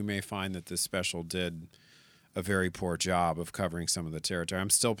crime, you may find that this special did a very poor job of covering some of the territory. I'm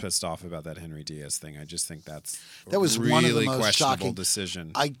still pissed off about that Henry Diaz thing. I just think that was really one of the most questionable shocking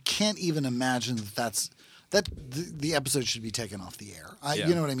decision. I can't even imagine that the episode should be taken off the air.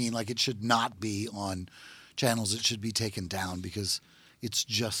 You know what I mean? Like, it should not be on channels. It should be taken down because it's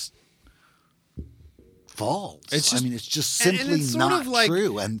just false. It's just simply it's not like,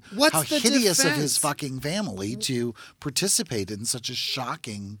 true. And what's how the hideous defense? of his fucking family to participate in such a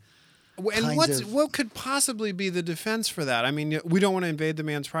shocking. And what could possibly be the defense for that? I mean, we don't want to invade the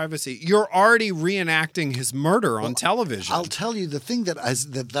man's privacy. You're already reenacting his murder on television. I'll tell you, the thing that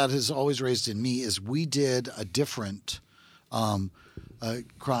has always raised in me is we did a different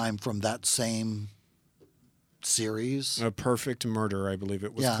crime from that same series. A Perfect Murder, I believe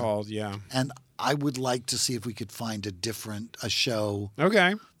it was called. Yeah. And I would like to see if we could find a show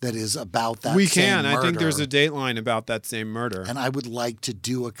that is about that we same can. murder. I think there's a Dateline about that same murder. And I would like to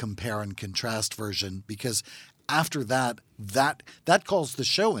do a compare and contrast version because after that calls the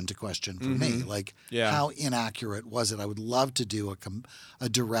show into question for me. Like, how inaccurate was it? I would love to do a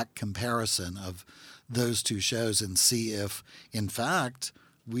direct comparison of those two shows and see if, in fact,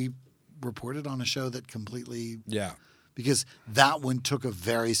 we reported on a show that completely... Yeah. Because that one took a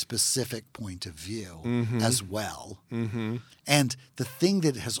very specific point of view as well. Mm-hmm. And the thing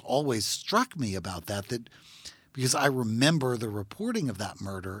that has always struck me about that, because I remember the reporting of that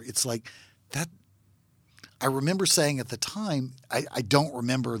murder, it's like that. I remember saying at the time, I don't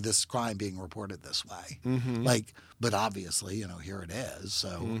remember this crime being reported this way. Mm-hmm. But obviously, here it is.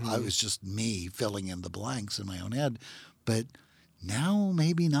 So I was just me filling in the blanks in my own head. But now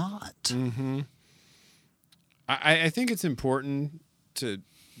maybe not. Mm-hmm. I think it's important to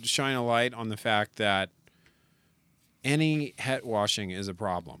shine a light on the fact that any het washing is a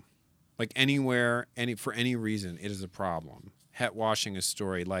problem. Like anywhere, for any reason, it is a problem. Het washing a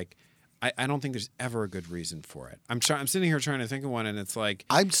story. Like, I don't think there's ever a good reason for it. I'm sitting here trying to think of one, and it's like...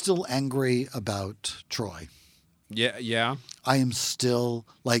 I'm still angry about Troy. Yeah? I am still,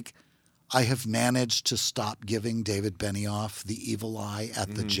 I have managed to stop giving David Benioff the evil eye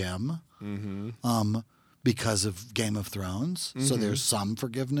at the gym. Mm-hmm. Because of Game of Thrones. Mm-hmm. So there's some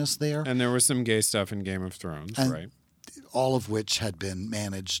forgiveness there. And there was some gay stuff in Game of Thrones, right? All of which had been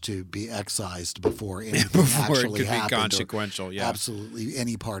managed to be excised before anything actually it could happened. Be consequential, absolutely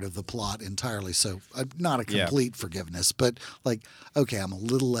any part of the plot entirely. So not a complete forgiveness, but okay, I'm a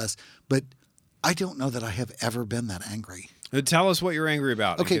little less. But I don't know that I have ever been that angry. Tell us what you're angry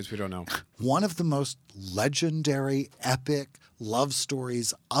about, Okay. in case we don't know. One of the most legendary, epic love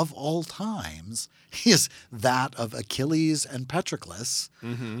stories of all times is that of Achilles and Patroclus.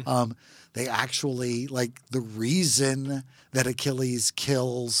 They actually, like, the reason that Achilles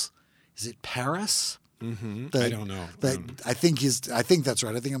kills, is it Paris? I don't know. I think that's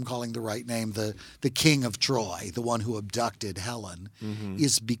right. I think I'm calling the right name. The king of Troy, the one who abducted Helen,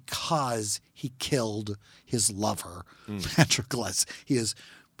 is because he killed his lover, Patroclus.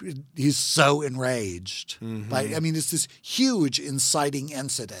 He's so enraged by. I mean, it's this huge inciting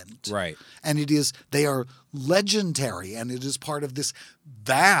incident, Right. And they are legendary, and it is part of this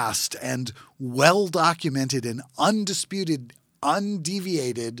vast and well documented and undisputed,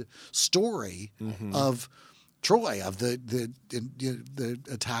 undeviated story of Troy, of the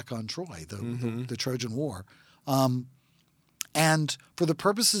attack on Troy, the Trojan War. And for the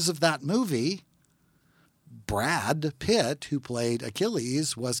purposes of that movie, Brad Pitt, who played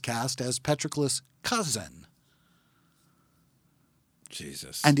Achilles, was cast as Patroclus' cousin.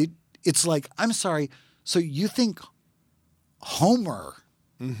 Jesus. And it's like, I'm sorry, so you think Homer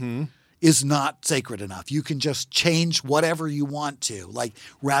is not sacred enough? You can just change whatever you want to, like,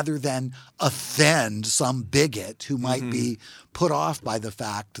 rather than offend some bigot who might be put off by the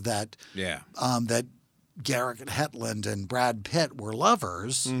fact that that Garrett Hedlund and Brad Pitt were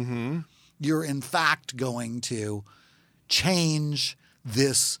lovers. You're in fact going to change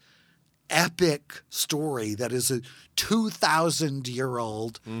this epic story that is a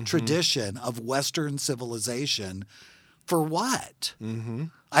 2,000-year-old tradition of Western civilization for what?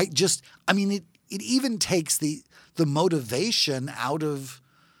 I mean, it even takes the motivation out of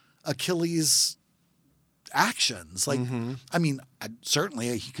Achilles' actions. Like, I mean,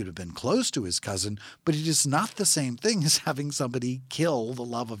 certainly he could have been close to his cousin, but it is not the same thing as having somebody kill the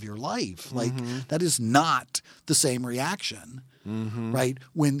love of your life. Like, that is not the same reaction. Right?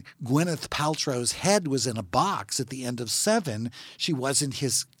 When Gwyneth Paltrow's head was in a box at the end of Seven, she wasn't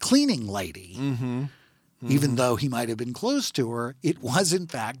his cleaning lady. Even though he might have been close to her, it was in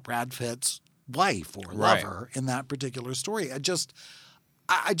fact Brad Pitt's wife or lover in that particular story. I just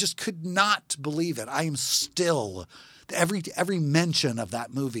could not believe it. I am still every mention of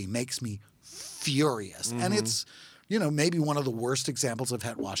that movie makes me furious, and it's maybe one of the worst examples of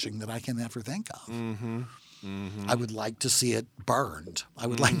het washing that I can ever think of. I would like to see it burned. I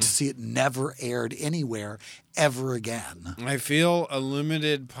would like to see it never aired anywhere ever again. I feel a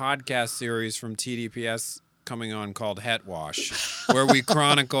limited podcast series from TDPS coming on called Het Wash, where we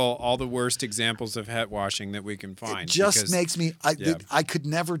chronicle all the worst examples of het washing that we can find. It just makes me. I could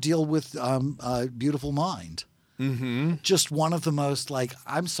never deal with Beautiful Mind. Just one of the most, like,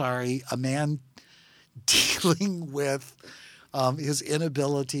 I'm sorry, a man dealing with his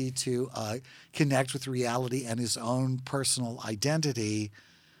inability to connect with reality and his own personal identity,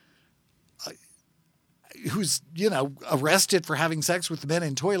 who's, arrested for having sex with men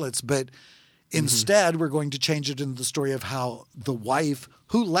in toilets, but instead we're going to change it into the story of how the wife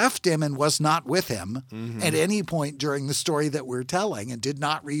who left him and was not with him at any point during the story that we're telling and did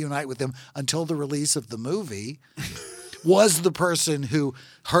not reunite with him until the release of the movie was the person who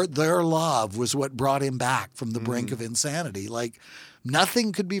hurt their love, was what brought him back from the brink of insanity. Like,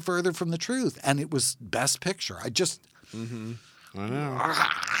 nothing could be further from the truth. And it was Best Picture. I know.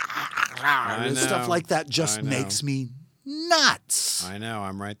 Stuff like that just makes me nuts. I know.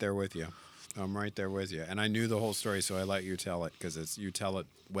 I'm right there with you. And I knew the whole story, so I let you tell it because you tell it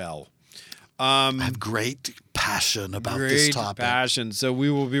well. I have great passion about this topic. Great passion. So we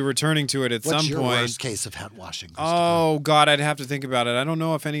will be returning to it at some point. What's your worst case of het washing? Oh, God, I'd have to think about it. I don't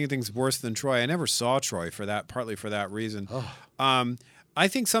know if anything's worse than Troy. I never saw Troy partly for that reason. I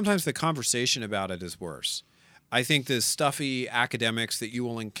think sometimes the conversation about it is worse. I think the stuffy academics that you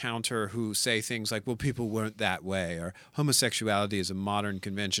will encounter who say things like, well, people weren't that way, or homosexuality is a modern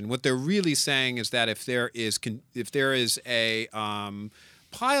convention. What they're really saying is that if there is a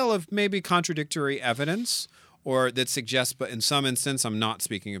pile of maybe contradictory evidence or that suggests, but in some instance, I'm not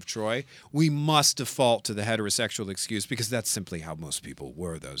speaking of Troy, we must default to the heterosexual excuse because that's simply how most people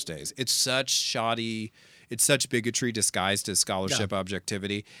were those days. It's such bigotry disguised as scholarship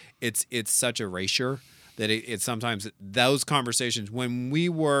objectivity. It's such erasure that it's sometimes those conversations, when we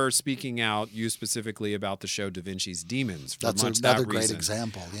were speaking out, you specifically about the show Da Vinci's Demons. That's another great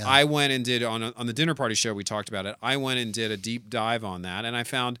example. Yeah. I went and did, on the dinner party show, we talked about it. I went and did a deep dive on that, and I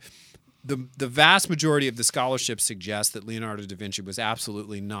found the vast majority of the scholarship suggests that Leonardo da Vinci was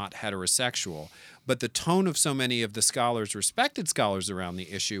absolutely not heterosexual. But the tone of so many of the scholars, respected scholars around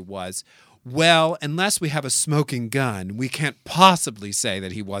the issue, was, well, unless we have a smoking gun, we can't possibly say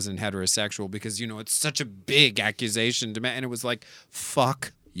that he wasn't heterosexual because, it's such a big accusation to me. And it was like,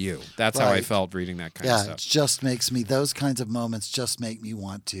 fuck you. That's how I Right. felt reading that kind of Yeah, stuff. it just makes me, those kinds of moments just make me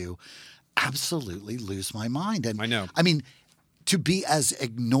want to absolutely lose my mind. And I know. I mean, to be as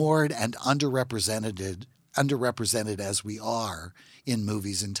ignored and underrepresented as we are in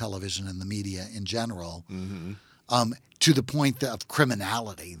movies and television and the media in general, to the point of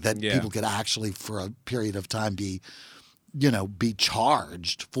criminality, that Yeah. people could actually, for a period of time, be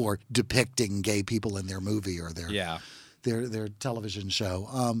charged for depicting gay people in their movie or their television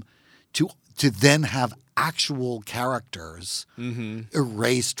show. To then have actual characters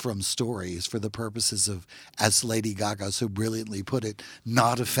erased from stories for the purposes of, as Lady Gaga so brilliantly put it,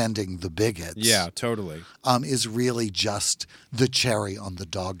 not offending the bigots. Yeah, totally. Is really just the cherry on the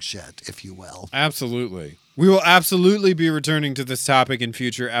dog shit, if you will. Absolutely. We will absolutely be returning to this topic in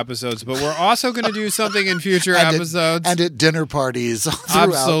future episodes, but we're also going to do something in future episodes. And at dinner parties throughout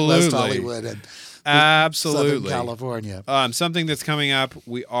Absolutely. West Hollywood and Absolutely. Southern California. Something that's coming up,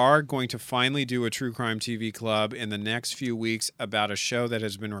 we are going to finally do a True Crime TV Club in the next few weeks about a show that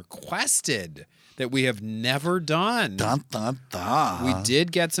has been requested that we have never done. Dun, dun, dun. We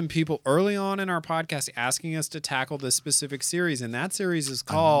did get some people early on in our podcast asking us to tackle this specific series, and that series is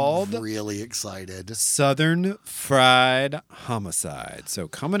called I'm really excited. Southern Fried Homicide. So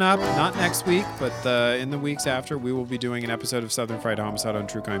coming up, not next week, but in the weeks after, we will be doing an episode of Southern Fried Homicide on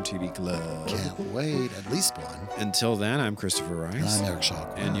True Crime TV Club. Can't wait. At least one. Until then, I'm Christopher And Rice. I'm Eric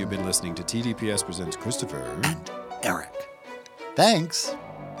Shaw. And you've been listening to TDPS Presents Christopher. And Eric. Thanks.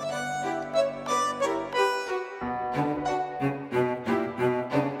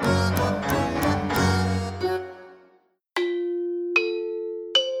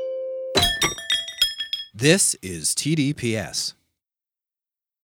 This is TDPS.